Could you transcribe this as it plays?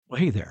Well,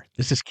 hey there,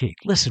 this is Keith.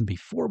 Listen,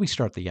 before we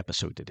start the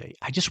episode today,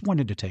 I just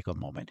wanted to take a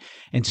moment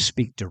and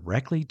speak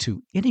directly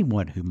to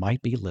anyone who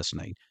might be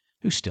listening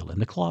who's still in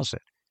the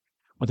closet.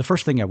 Well, the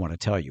first thing I want to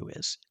tell you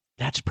is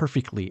that's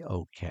perfectly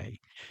okay.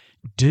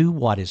 Do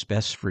what is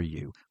best for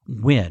you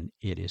when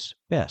it is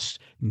best.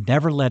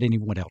 Never let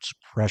anyone else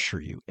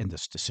pressure you in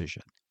this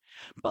decision.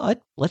 But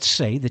let's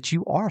say that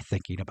you are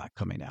thinking about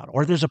coming out,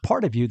 or there's a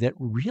part of you that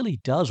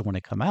really does want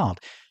to come out,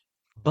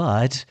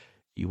 but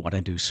you want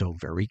to do so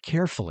very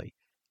carefully,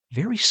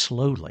 very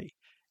slowly,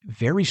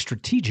 very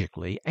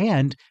strategically,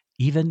 and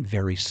even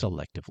very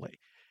selectively.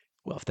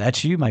 Well, if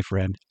that's you, my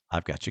friend,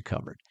 I've got you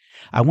covered.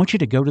 I want you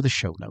to go to the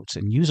show notes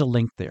and use a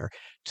link there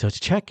to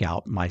check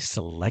out my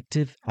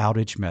Selective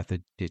Outage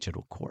Method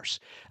digital course.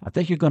 I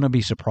think you're going to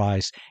be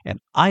surprised, and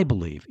I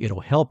believe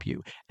it'll help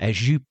you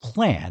as you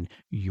plan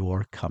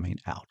your coming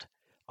out.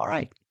 All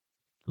right,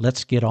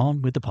 let's get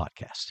on with the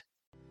podcast.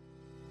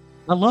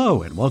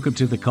 Hello, and welcome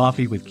to the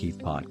Coffee with Keith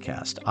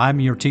podcast. I'm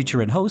your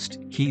teacher and host,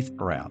 Keith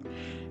Brown.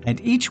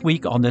 And each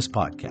week on this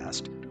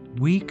podcast,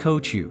 we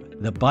coach you,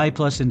 the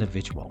BiPlus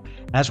individual,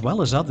 as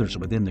well as others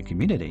within the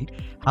community,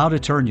 how to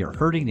turn your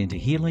hurting into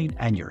healing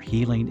and your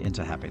healing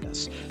into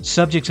happiness.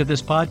 Subjects of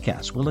this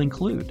podcast will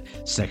include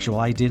sexual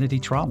identity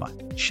trauma,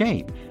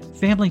 shame,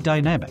 family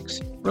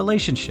dynamics,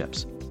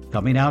 relationships,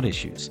 coming out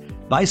issues,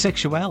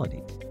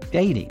 bisexuality,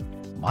 dating,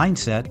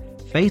 mindset,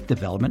 faith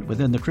development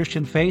within the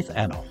Christian faith,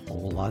 and a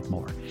whole lot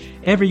more.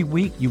 Every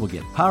week, you will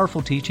get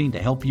powerful teaching to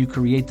help you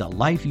create the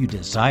life you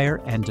desire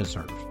and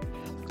deserve.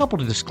 A couple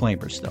of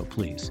disclaimers, though,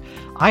 please.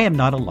 I am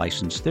not a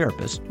licensed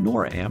therapist,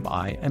 nor am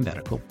I a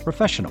medical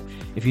professional.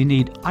 If you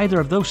need either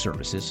of those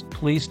services,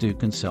 please do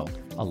consult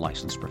a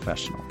licensed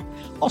professional.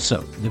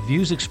 Also, the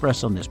views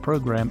expressed on this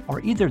program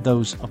are either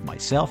those of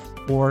myself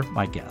or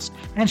my guest,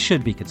 and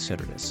should be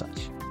considered as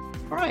such.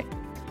 All right,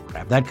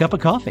 grab that cup of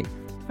coffee.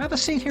 Have a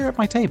seat here at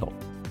my table.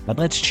 But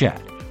let's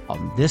chat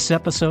on this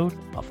episode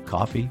of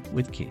Coffee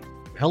with Keith.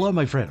 Hello,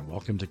 my friend.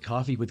 Welcome to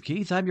Coffee with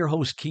Keith. I'm your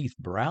host, Keith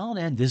Brown,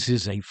 and this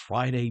is a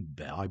Friday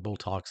Bible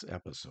Talks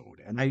episode.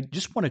 And I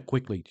just want to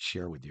quickly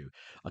share with you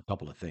a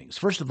couple of things.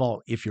 First of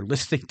all, if you're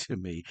listening to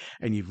me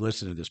and you've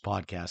listened to this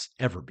podcast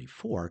ever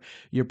before,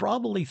 you're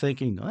probably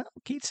thinking, well,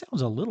 Keith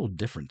sounds a little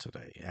different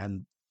today.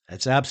 And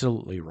that's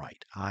absolutely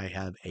right. I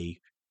have a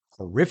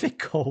horrific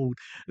cold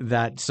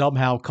that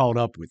somehow caught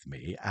up with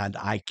me, and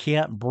I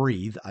can't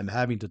breathe. I'm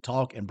having to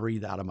talk and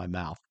breathe out of my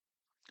mouth.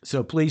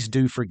 So please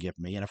do forgive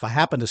me. And if I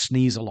happen to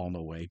sneeze along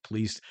the way,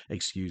 please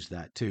excuse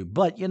that too.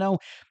 But,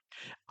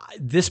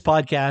 this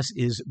podcast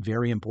is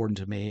very important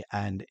to me,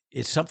 and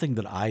it's something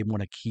that I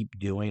want to keep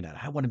doing, and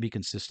I want to be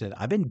consistent.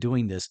 I've been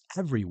doing this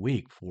every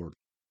week for,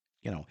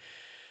 you know,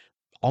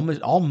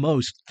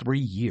 almost 3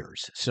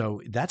 years.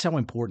 So that's how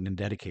important and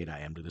dedicated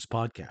I am to this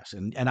podcast.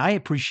 And I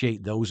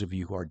appreciate those of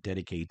you who are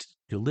dedicated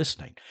to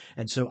listening.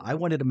 And so I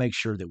wanted to make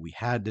sure that we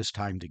had this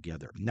time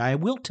together. Now, I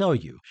will tell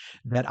you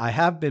that I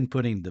have been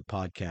putting the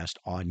podcast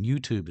on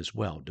YouTube as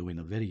well, doing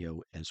a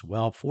video as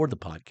well for the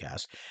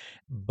podcast.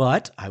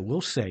 But I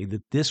will say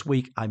that this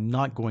week I'm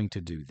not going to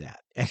do that.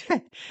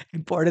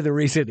 And part of the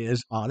reason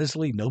is,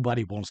 honestly,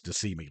 nobody wants to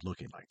see me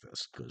looking like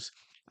this because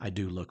I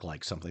do look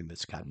like something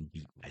that's gotten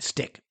beat by a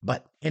stick.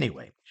 But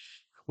anyway,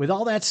 with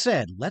all that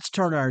said, let's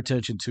turn our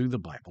attention to the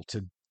Bible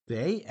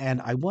today.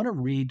 And I want to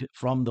read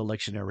from the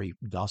lectionary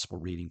gospel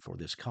reading for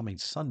this coming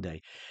Sunday.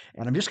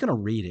 And I'm just going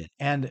to read it.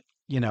 And,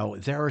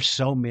 there are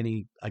so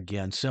many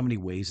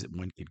ways that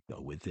one could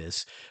go with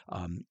this.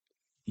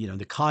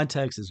 The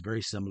context is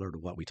very similar to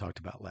what we talked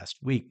about last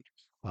week.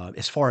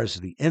 As far as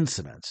the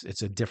incidents,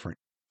 it's a different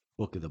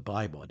book of the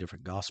Bible, a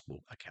different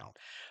gospel account.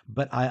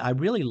 But I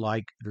really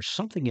there's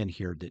something in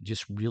here that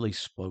just really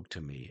spoke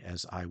to me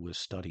as I was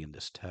studying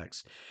this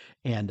text.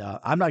 And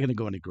I'm not going to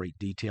go into great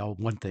detail.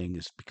 One thing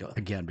is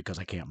because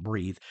I can't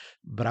breathe,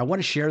 but I want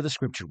to share the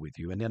scripture with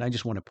you. And then I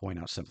just want to point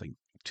out something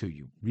to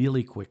you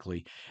really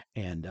quickly,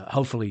 and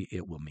hopefully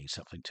it will mean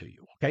something to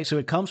you. Okay, so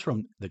it comes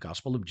from the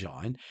Gospel of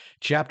John,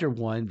 chapter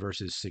 1,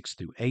 verses 6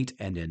 through 8,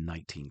 and then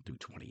 19 through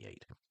 28.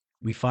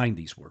 We find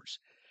these words.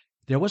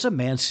 There was a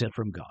man sent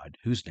from God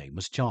whose name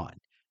was John.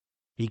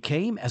 He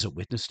came as a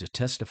witness to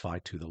testify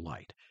to the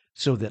light,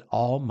 so that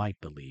all might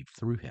believe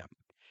through him.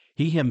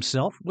 He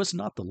himself was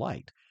not the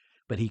light,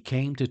 but he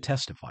came to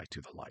testify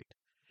to the light.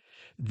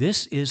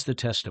 This is the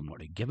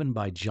testimony given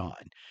by John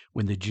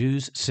when the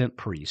Jews sent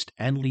priests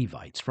and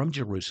Levites from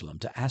Jerusalem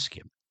to ask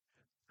him,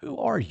 "Who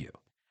are you?"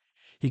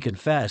 He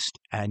confessed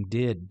and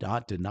did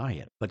not deny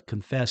it, but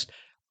confessed,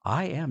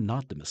 "I am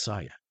not the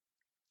Messiah."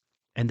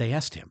 And they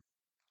asked him,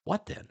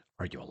 "What then?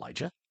 Are you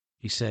Elijah?"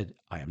 He said,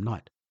 "I am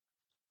not."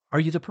 "Are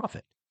you the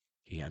prophet?"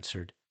 He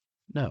answered,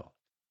 "No."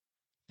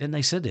 Then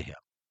they said to him,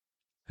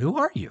 "Who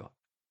are you?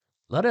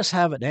 Let us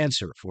have an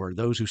answer for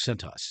those who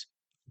sent us.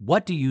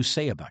 What do you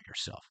say about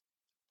yourself?"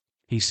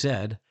 He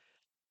said,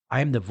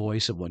 "I am the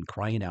voice of one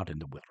crying out in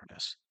the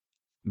wilderness.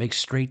 Make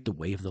straight the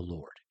way of the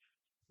Lord,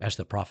 as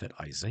the prophet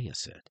Isaiah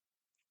said."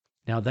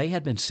 Now they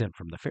had been sent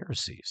from the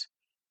Pharisees.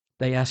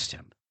 They asked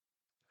him,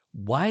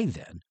 "Why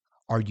then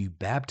are you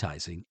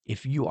baptizing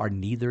if you are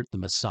neither the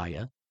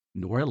Messiah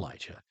nor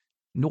Elijah,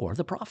 nor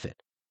the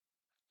prophet."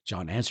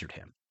 John answered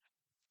him,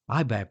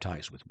 "I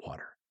baptize with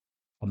water.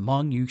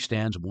 Among you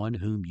stands one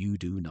whom you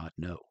do not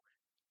know,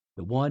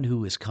 the one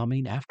who is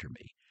coming after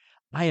me.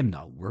 I am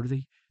not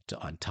worthy to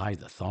untie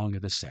the thong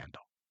of his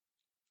sandal."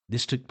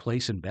 This took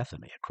place in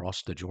Bethany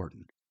across the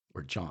Jordan,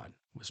 where John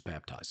was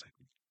baptizing.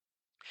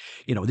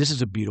 This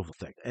is a beautiful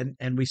thing.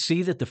 And we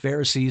see that the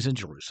Pharisees in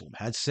Jerusalem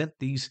had sent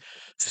these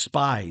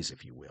spies,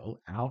 if you will,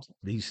 out,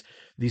 these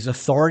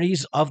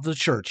authorities of the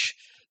church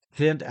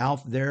sent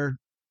out their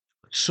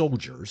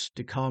soldiers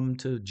to come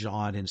to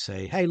John and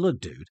say, "Hey,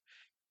 look, dude,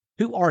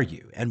 who are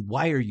you and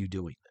why are you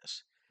doing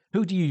this?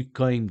 Who do you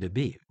claim to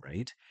be,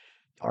 right?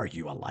 Are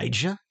you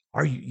Elijah?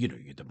 Are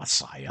you the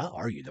Messiah?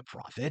 Are you the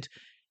prophet?"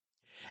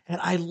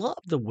 And I love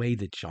the way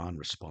that John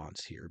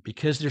responds here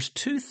because there's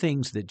two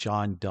things that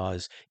John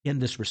does in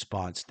this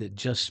response that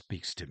just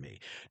speaks to me.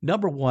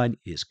 Number one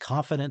is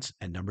confidence,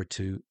 and number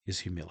two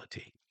is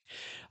humility.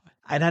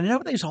 And I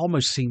know these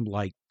almost seem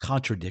like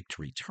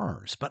contradictory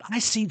terms, but I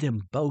see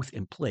them both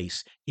in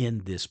place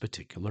in this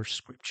particular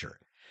scripture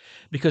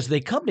because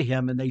they come to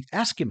him and they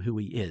ask him who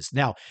he is.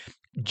 Now,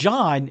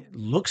 John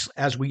looks,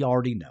 as we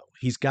already know,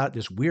 he's got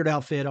this weird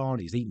outfit on.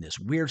 He's eating this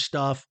weird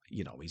stuff.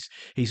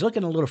 He's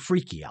looking a little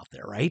freaky out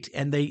there, right?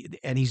 And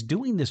he's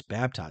doing this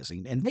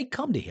baptizing, and they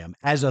come to him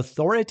as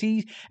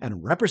authority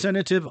and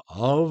representative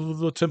of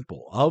the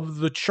temple, of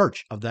the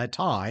church of that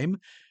time.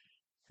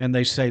 And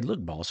they say,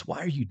 "Look, boss, why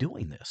are you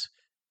doing this?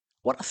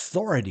 What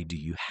authority do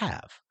you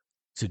have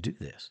to do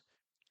this?"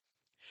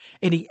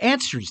 And he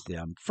answers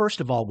them, first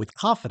of all, with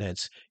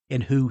confidence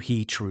in who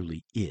he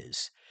truly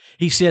is.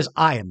 He says,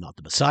 "I am not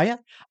the Messiah.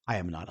 I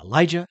am not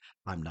Elijah.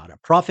 I'm not a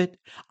prophet.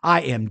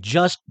 I am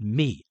just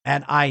me,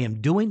 and I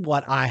am doing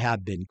what I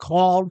have been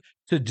called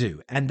to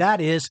do, and that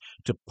is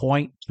to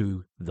point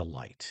to the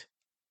light."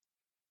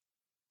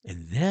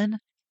 And then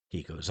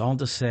he goes on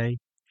to say,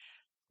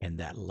 "And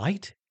that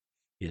light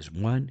is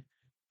one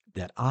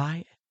that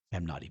I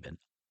am not even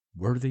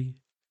worthy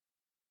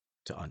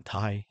to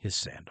untie his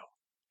sandal."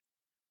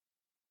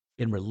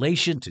 In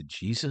relation to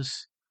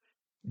Jesus,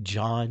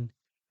 John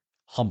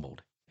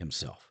humbled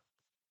himself.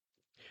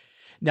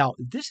 Now,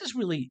 this is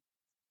really,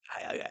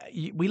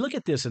 we look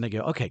at this and they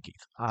go, "Okay,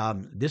 Keith,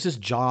 this is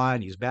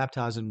John. He's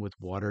baptizing with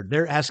water."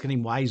 They're asking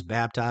him why he's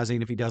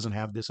baptizing if he doesn't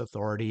have this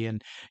authority.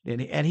 And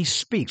he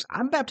speaks,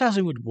 "I'm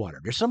baptizing with water.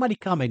 There's somebody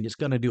coming that's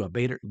going to do a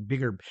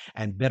bigger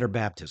and better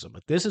baptism.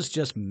 But this is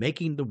just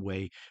making the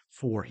way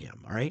for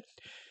him." All right.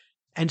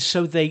 And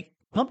so they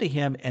come to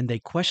him and they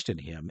question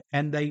him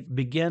and they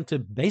begin to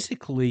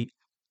basically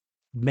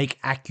make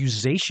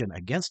accusation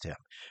against him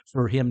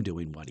for him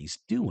doing what he's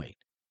doing.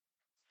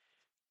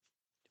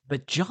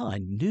 But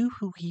John knew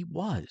who he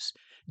was.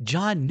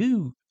 John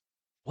knew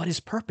what his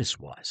purpose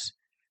was.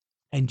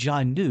 And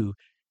John knew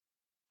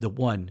the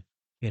one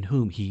in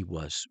whom he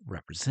was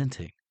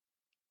representing.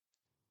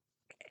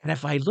 And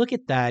if I look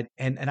at that,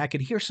 and I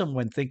could hear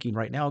someone thinking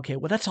right now, okay,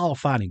 well, that's all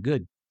fine and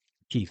good,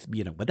 Keith,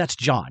 but that's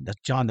John.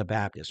 That's John the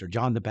Baptist or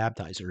John the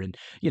Baptizer. And,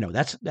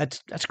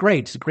 that's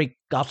great. It's a great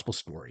gospel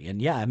story.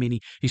 And yeah, I mean,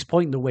 he's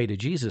pointing the way to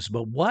Jesus,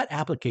 but what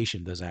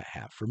application does that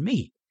have for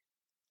me?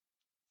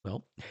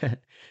 Well,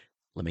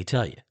 let me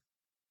tell you,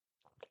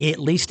 at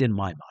least in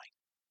my mind,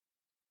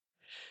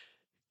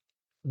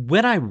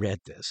 when I read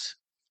this,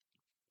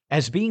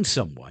 as being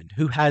someone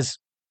who has,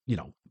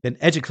 been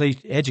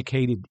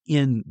educated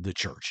in the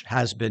church,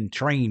 has been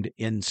trained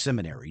in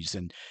seminaries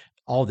and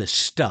all this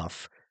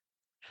stuff,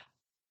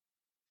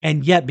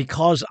 and yet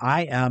because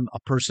I am a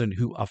person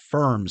who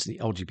affirms the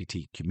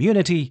LGBT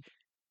community,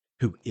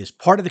 who is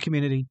part of the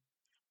community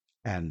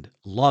and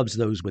loves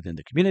those within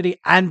the community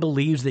and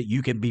believes that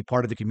you can be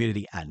part of the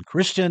community and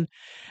Christian,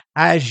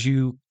 as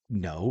you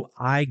know,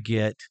 I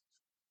get,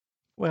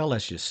 well,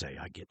 let's just say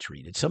I get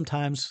treated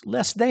sometimes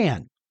less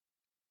than.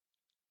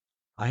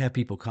 I have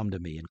people come to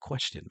me and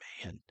question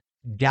me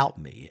and doubt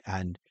me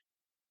and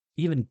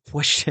even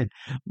question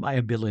my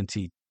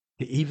ability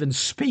to even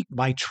speak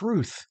my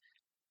truth.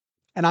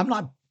 And I'm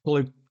not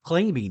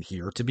claiming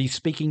here to be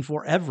speaking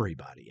for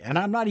everybody. And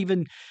I'm not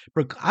even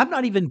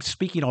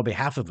speaking on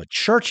behalf of a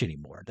church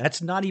anymore.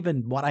 That's not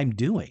even what I'm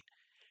doing.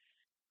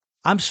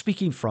 I'm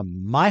speaking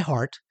from my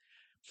heart,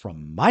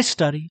 from my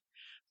study,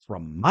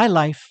 from my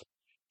life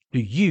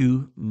to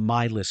you,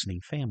 my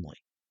listening family.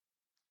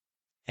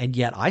 And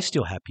yet I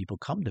still have people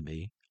come to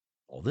me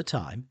all the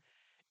time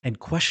and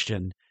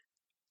question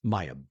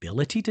my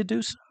ability to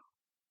do so,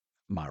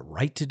 my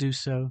right to do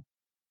so,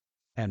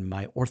 and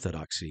my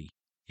orthodoxy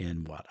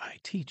in what I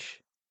teach.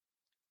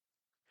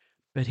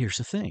 But here's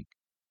the thing.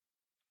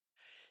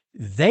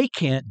 They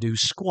can't do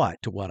squat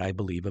to what I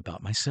believe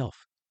about myself.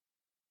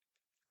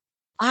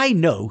 I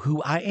know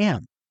who I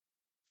am.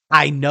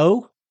 I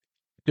know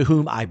to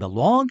whom I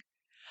belong.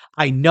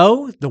 I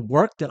know the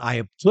work that I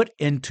have put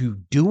into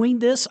doing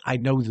this. I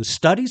know the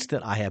studies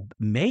that I have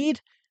made.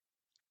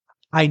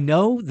 I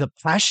know the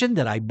passion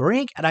that I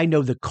bring, and I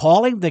know the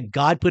calling that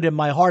God put in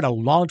my heart a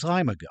long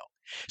time ago.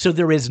 So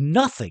there is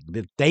nothing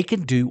that they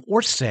can do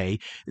or say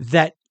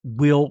that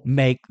will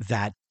make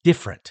that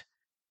different.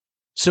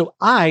 So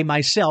I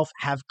myself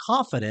have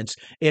confidence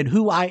in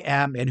who I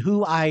am and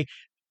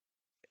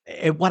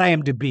and what I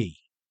am to be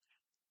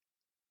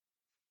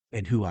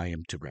and who I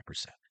am to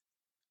represent.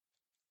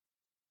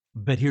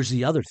 But here's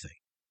the other thing.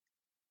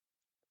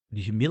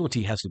 The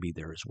humility has to be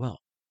there as well.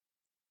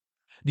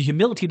 The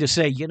humility to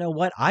say, you know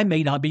what, I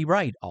may not be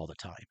right all the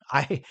time.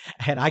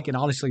 I can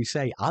honestly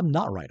say I'm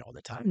not right all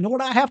the time, nor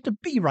do I have to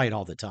be right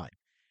all the time.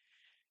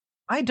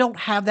 I don't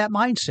have that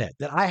mindset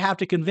that I have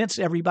to convince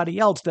everybody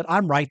else that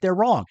I'm right, they're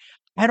wrong.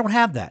 I don't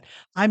have that.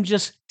 I'm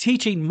just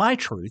teaching my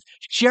truth,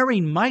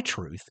 sharing my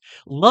truth,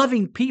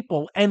 loving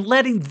people, and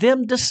letting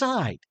them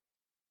decide.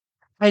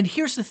 And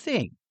here's the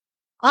thing.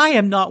 I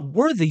am not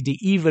worthy to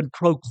even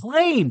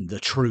proclaim the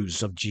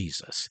truths of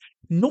Jesus,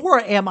 nor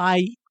am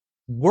I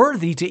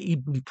worthy to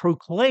even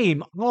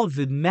proclaim all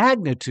the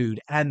magnitude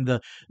and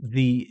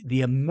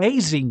the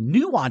amazing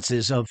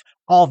nuances of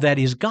all that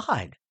is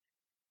God.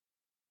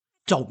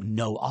 Don't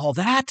know all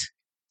that.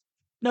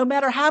 No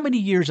matter how many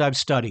years I've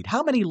studied,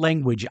 how many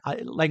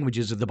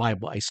languages of the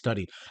Bible I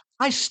studied,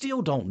 I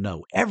still don't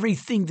know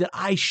everything that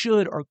I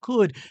should or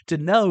could to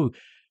know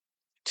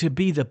to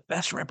be the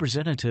best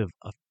representative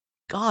of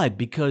God,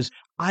 because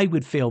I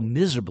would fail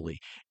miserably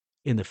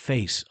in the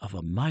face of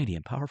a mighty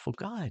and powerful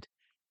God.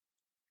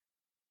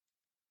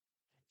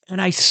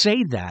 And I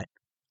say that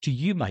to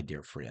you, my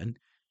dear friend,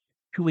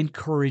 to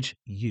encourage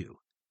you.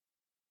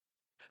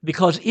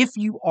 Because if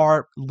you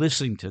are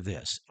listening to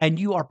this and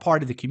you are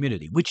part of the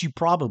community, which you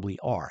probably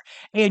are,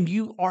 and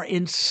you are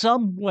in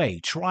some way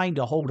trying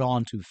to hold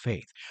on to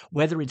faith,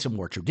 whether it's a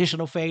more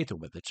traditional faith or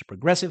whether it's a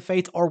progressive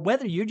faith or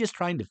whether you're just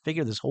trying to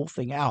figure this whole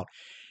thing out,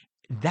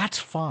 that's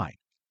fine.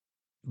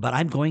 But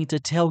I'm going to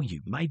tell you,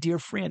 my dear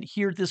friend,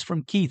 hear this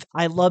from Keith.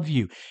 I love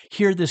you.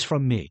 Hear this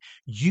from me.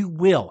 You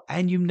will,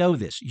 and you know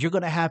this, you're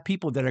going to have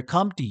people that are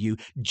come to you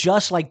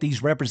just like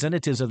these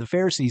representatives of the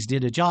Pharisees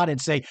did to John and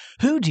say,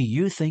 who do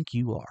you think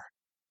you are?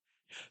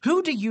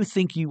 Who do you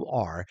think you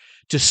are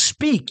to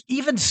speak,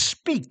 even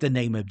speak the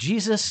name of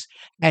Jesus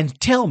and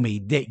tell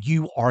me that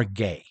you are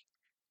gay?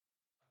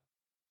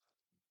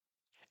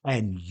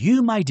 And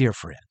you, my dear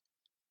friend,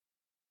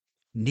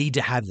 need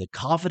to have the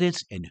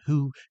confidence in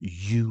who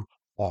you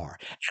are.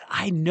 And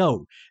I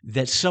know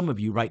that some of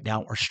you right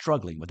now are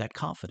struggling with that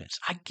confidence.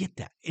 I get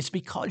that. It's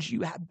because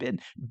you have been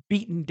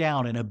beaten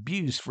down and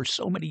abused for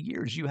so many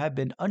years. You have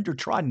been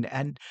undertrodden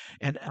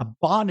and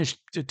abolished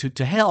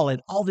to hell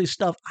and all this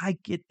stuff. I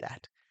get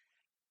that.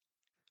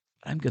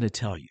 I'm going to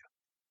tell you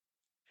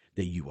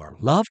that you are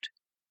loved,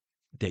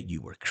 that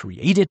you were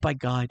created by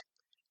God,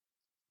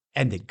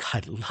 and that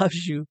God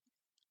loves you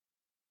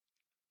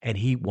and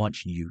he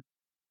wants you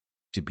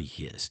to be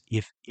his.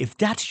 If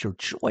that's your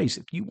choice,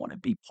 if you want to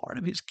be part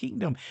of his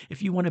kingdom,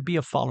 if you want to be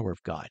a follower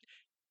of God,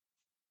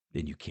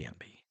 then you can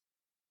be.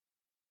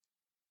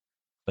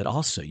 But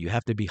also you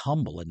have to be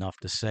humble enough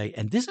to say,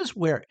 and this is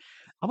where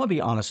I'm going to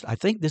be honest, I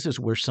think this is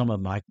where some of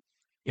my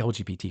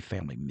LGBT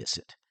family miss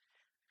it.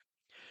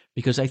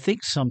 Because I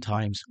think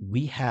sometimes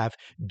we have,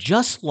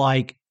 just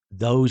like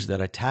those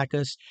that attack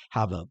us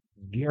have a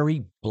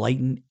very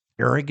blatant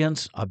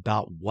arrogance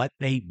about what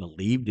they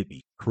believe to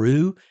be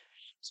true,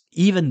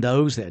 even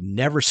those that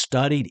never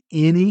studied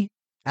any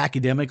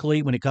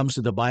academically when it comes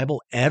to the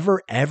Bible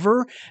ever,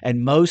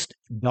 and most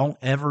don't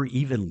ever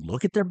even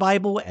look at their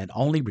Bible and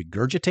only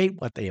regurgitate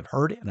what they have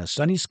heard in a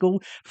Sunday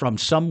school from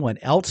someone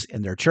else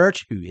in their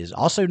church who is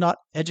also not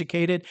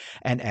educated,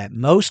 and at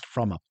most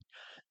from a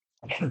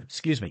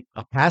excuse me,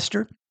 a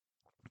pastor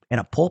in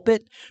a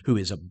pulpit who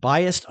is a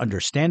biased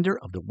understander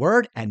of the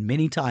word, and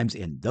many times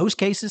in those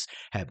cases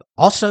have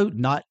also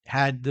not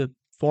had the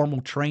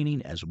formal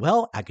training as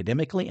well,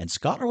 academically and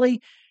scholarly.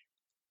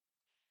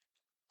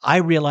 I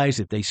realize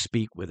that they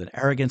speak with an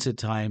arrogance at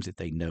times, that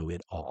they know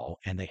it all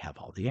and they have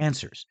all the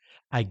answers.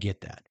 I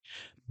get that.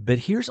 But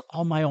here's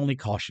all my only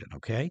caution,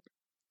 okay?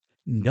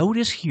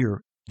 Notice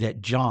here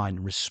that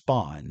John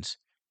responds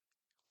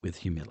with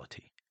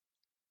humility.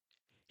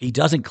 He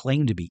doesn't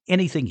claim to be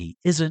anything he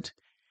isn't.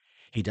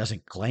 He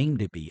doesn't claim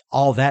to be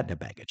all that in a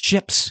bag of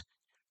chips.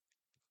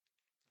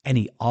 And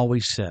he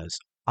always says,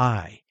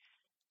 I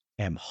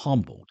am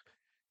humbled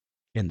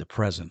in the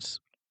presence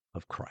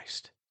of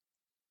Christ.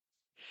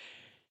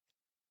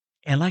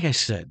 And like I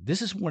said,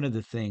 this is one of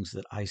the things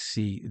that I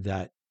see,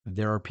 that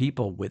there are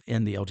people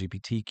within the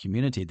LGBT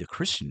community, the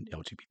Christian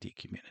LGBT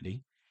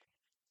community,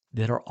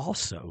 that are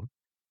also,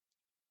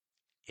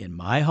 in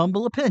my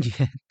humble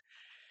opinion,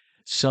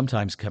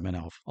 sometimes coming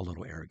off a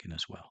little arrogant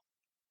as well.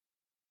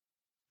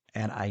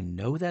 And I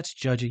know that's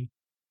judgy,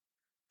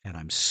 and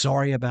I'm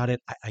sorry about it.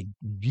 I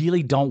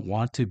really don't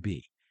want to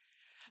be.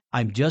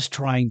 I'm just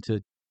trying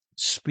to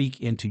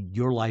speak into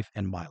your life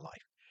and my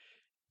life,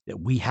 that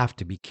we have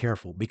to be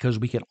careful, because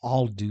we can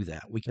all do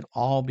that. We can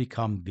all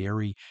become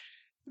very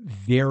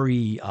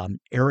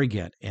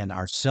arrogant in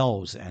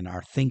ourselves and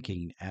our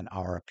thinking and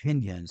our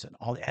opinions and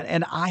all.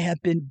 And I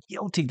have been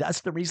guilty.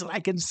 That's the reason I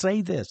can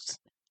say this.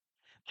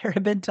 There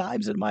have been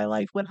times in my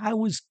life when I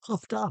was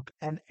puffed up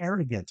and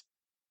arrogant.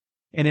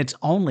 And it's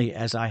only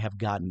as I have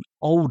gotten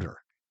older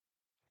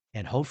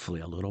and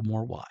hopefully a little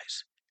more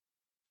wise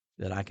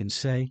that I can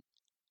say,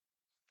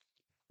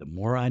 the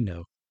more I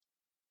know,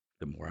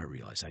 the more I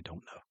realize I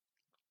don't know.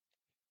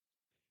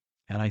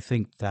 And I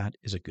think that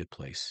is a good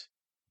place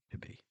to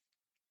be.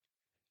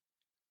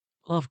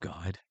 Love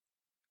God.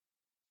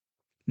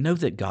 Know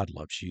that God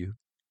loves you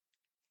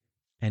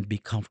and be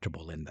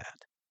comfortable in that.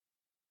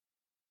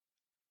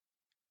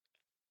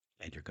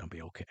 And you're going to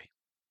be okay.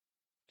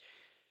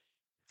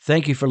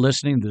 Thank you for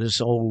listening to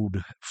this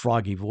old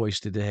froggy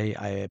voice today.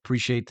 I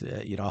appreciate,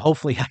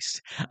 hopefully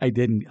I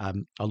didn't,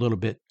 I'm a little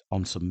bit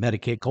on some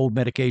cold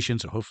medication,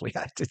 so hopefully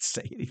I didn't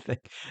say anything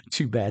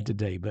too bad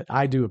today, but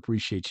I do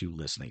appreciate you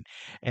listening.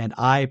 And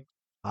I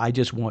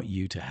just want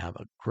you to have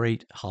a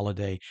great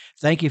holiday.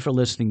 Thank you for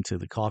listening to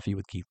the Coffee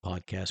with Keith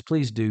podcast.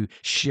 Please do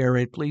share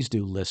it. Please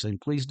do listen.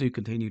 Please do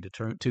continue to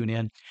tune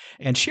in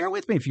and share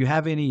with me if you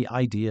have any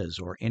ideas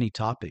or any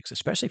topics,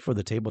 especially for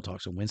the Table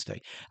Talks on Wednesday.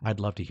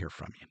 I'd love to hear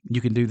from you. You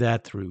can do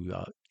that through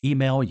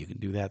email. You can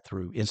do that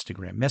through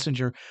Instagram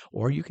Messenger,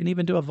 or you can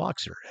even do a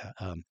Voxer.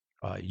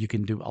 You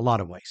can do a lot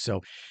of ways.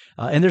 So,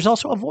 and there's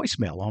also a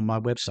voicemail on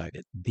my website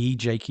at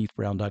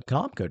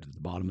thejkeithbrown.com. Go to the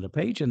bottom of the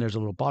page, and there's a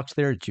little box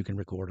there that you can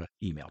record an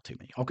email to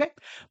me. Okay?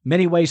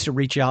 Many ways to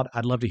reach out.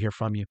 I'd love to hear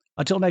from you.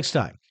 Until next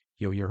time,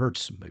 heal your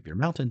hurts, move your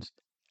mountains,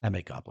 and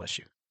may God bless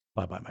you.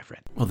 Bye-bye, my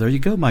friend. Well, there you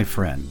go, my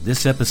friend.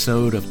 This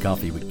episode of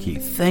Coffee with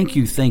Keith. Thank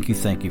you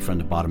from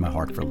the bottom of my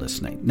heart for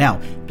listening. Now,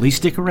 please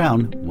stick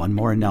around. One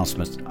more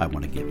announcement I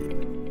want to give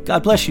you.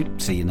 God bless you.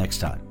 See you next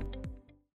time.